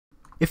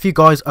If you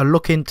guys are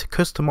looking to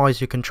customize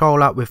your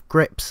controller with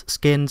grips,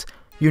 skins,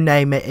 you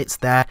name it, it's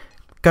there.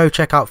 Go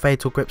check out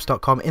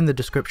fatalgrips.com in the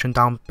description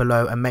down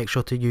below and make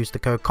sure to use the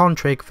code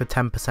Kontrig for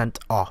 10%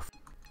 off.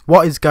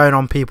 What is going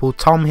on, people?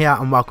 Tom here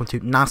and welcome to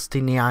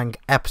Nasty Niang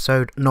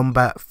episode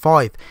number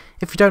 5.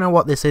 If you don't know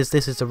what this is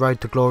the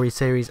Road to Glory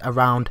series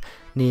around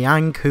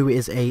Niang, who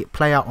is a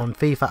player on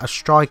FIFA, a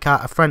striker,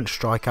 a French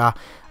striker,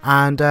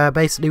 and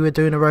basically we're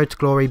doing a Road to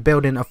Glory,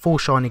 building a full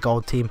shiny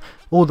gold team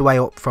all the way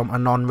up from a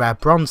non-rare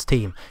bronze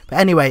team. But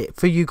anyway,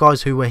 for you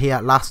guys who were here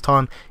last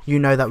time, you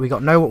know that we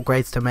got no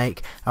upgrades to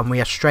make and we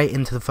are straight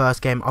into the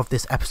first game of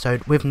this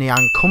episode with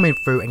Niang coming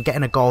through and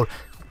getting a goal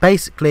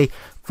basically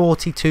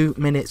 42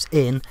 minutes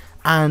in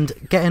and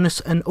getting us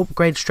an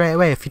upgrade straight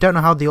away. If you don't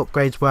know how the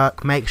upgrades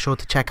work, make sure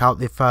to check out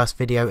the first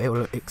video, it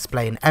will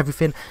explain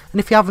everything. And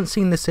if you haven't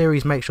seen the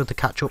series, make sure to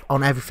catch up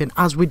on everything,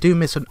 as we do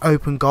miss an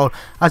open goal.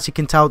 As you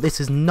can tell,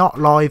 this is not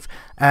live.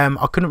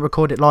 I couldn't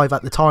record it live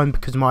at the time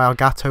because my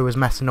Elgato was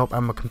messing up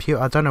and my computer,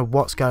 I don't know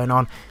what's going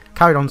on,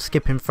 carried on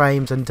skipping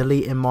frames and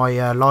deleting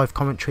my live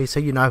commentary, so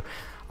you know,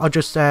 I'll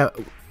just let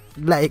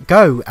it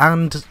go.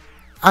 And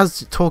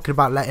as talking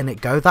about letting it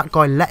go, that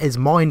guy let his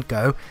mind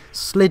go,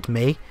 slid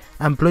me,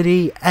 and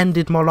bloody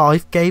ended my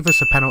life, gave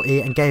us a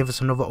penalty and gave us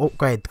another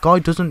upgrade. The guy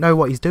doesn't know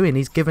what he's doing.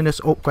 He's giving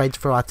us upgrades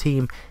for our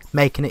team,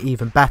 making it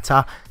even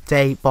better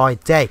day by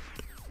day.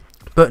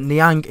 But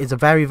Niang is a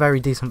very,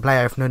 very decent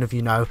player, if none of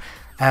you know,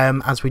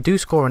 as we do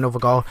score another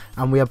goal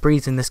and we are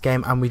breezing this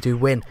game and we do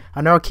win.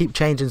 I know I keep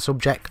changing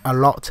subject a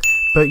lot,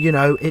 but you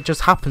know, it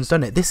just happens,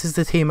 doesn't it? This is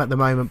the team at the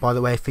moment, by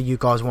the way, for you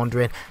guys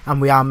wondering,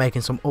 and we are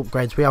making some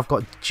upgrades. We have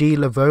got G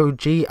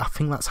Lavogi, I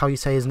think that's how you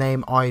say his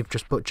name. I've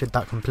just butchered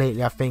that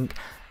completely, I think.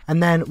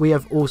 And then we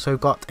have also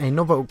got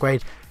another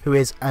upgrade who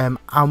is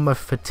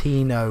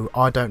Almafatino.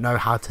 I don't know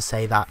how to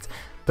say that.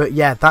 But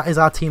yeah, that is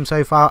our team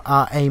so far.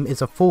 Our aim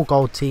is a full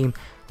gold team,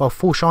 well,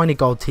 full shiny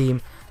gold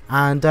team.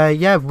 And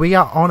yeah, we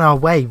are on our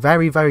way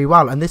very, very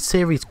well. And this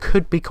series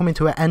could be coming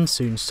to an end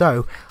soon.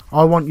 So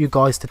I want you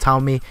guys to tell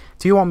me,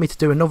 do you want me to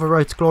do another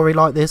Road to Glory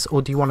like this,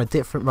 or do you want a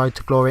different Road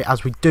to Glory,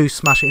 as we do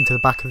smash it into the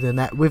back of the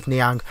net with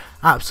Niang?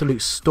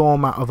 Absolute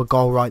stormer of a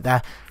goal right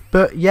there.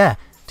 But yeah,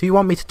 do you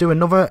want me to do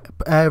another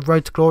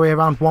Road to Glory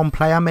around one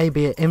player,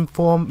 maybe an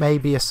inform,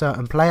 maybe a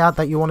certain player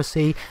that you want to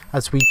see,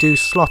 as we do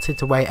slot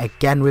it away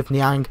again with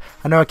Niang?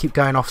 I know I keep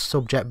going off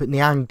subject, but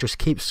Niang just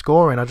keeps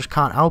scoring, I just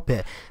can't help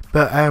it.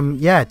 But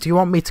yeah, do you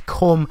want me to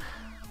come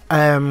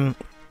and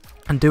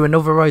do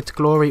another Road to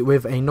Glory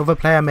with another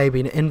player, maybe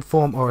an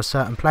inform or a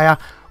certain player?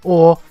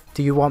 Or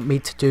do you want me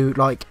to do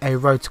like a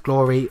Road to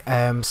Glory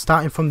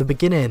starting from the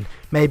beginning,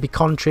 maybe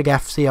Kontrig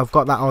FC? I've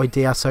got that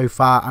idea so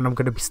far, and I'm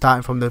going to be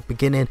starting from the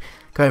beginning,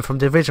 going from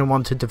Division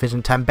 1 to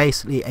Division 10,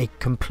 basically a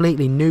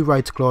completely new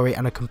Road to Glory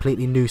and a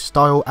completely new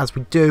style, as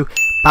we do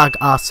bag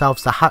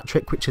ourselves the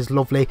hat-trick, which is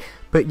lovely.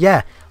 But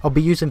yeah, I'll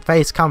be using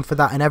face cam for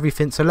that and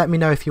everything, so let me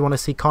know if you want to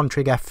see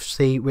Kontrig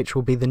FC, which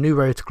will be the new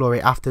Road to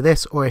Glory after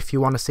this, or if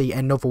you want to see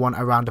another one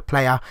around a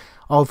player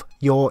of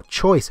your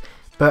choice.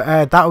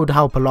 But that would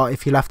help a lot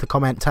if you left a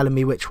comment telling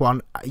me which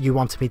one you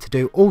wanted me to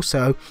do.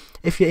 Also,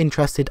 if you're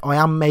interested, I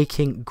am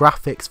making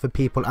graphics for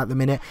people at the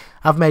minute.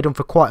 I've made them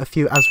for quite a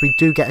few, as we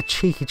do get a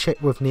cheeky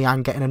chip with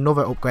Niang getting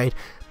another upgrade.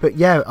 But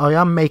yeah, I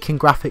am making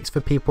graphics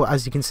for people.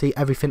 As you can see,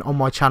 everything on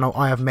my channel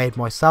I have made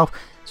myself.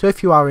 So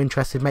if you are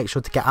interested, make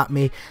sure to get at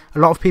me. A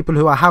lot of people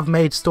who I have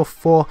made stuff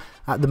for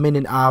at the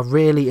minute are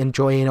really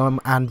enjoying them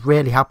and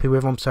really happy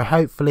with them. So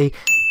hopefully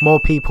more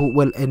people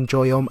will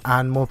enjoy them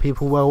and more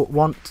people will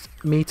want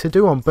me to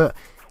do them. But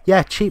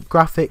yeah, cheap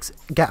graphics,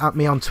 get at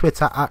me on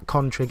Twitter at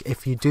Kontrig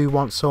if you do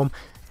want some.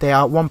 They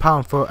are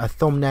 £1 for a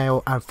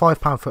thumbnail and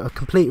 £5 for a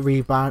complete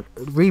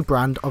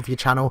rebrand of your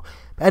channel.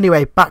 But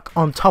anyway, back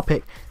on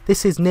topic.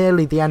 This is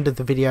nearly the end of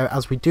the video,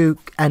 as we do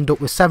end up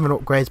with 7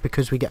 upgrades,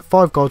 because we get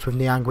 5 goals with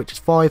Niang, which is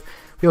 5.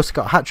 We also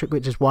got a hat-trick,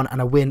 which is 1,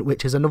 and a win,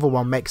 which is another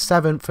 1. Makes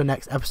 7 for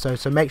next episode,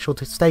 so make sure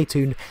to stay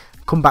tuned,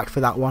 come back for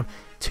that one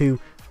to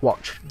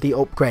watch the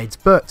upgrades.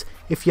 But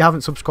if you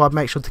haven't subscribed,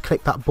 make sure to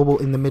click that bubble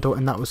in the middle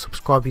and that will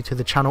subscribe you to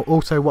the channel.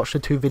 Also watch the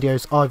 2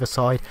 videos either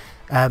side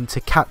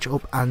to catch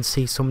up and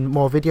see some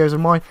more videos of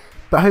mine.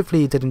 But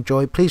hopefully you did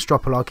enjoy. Please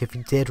drop a like if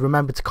you did.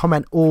 Remember to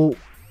comment all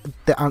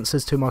the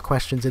answers to my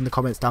questions in the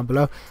comments down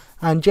below.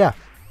 And yeah,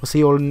 we'll see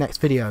you all in the next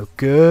video.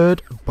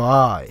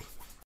 Goodbye.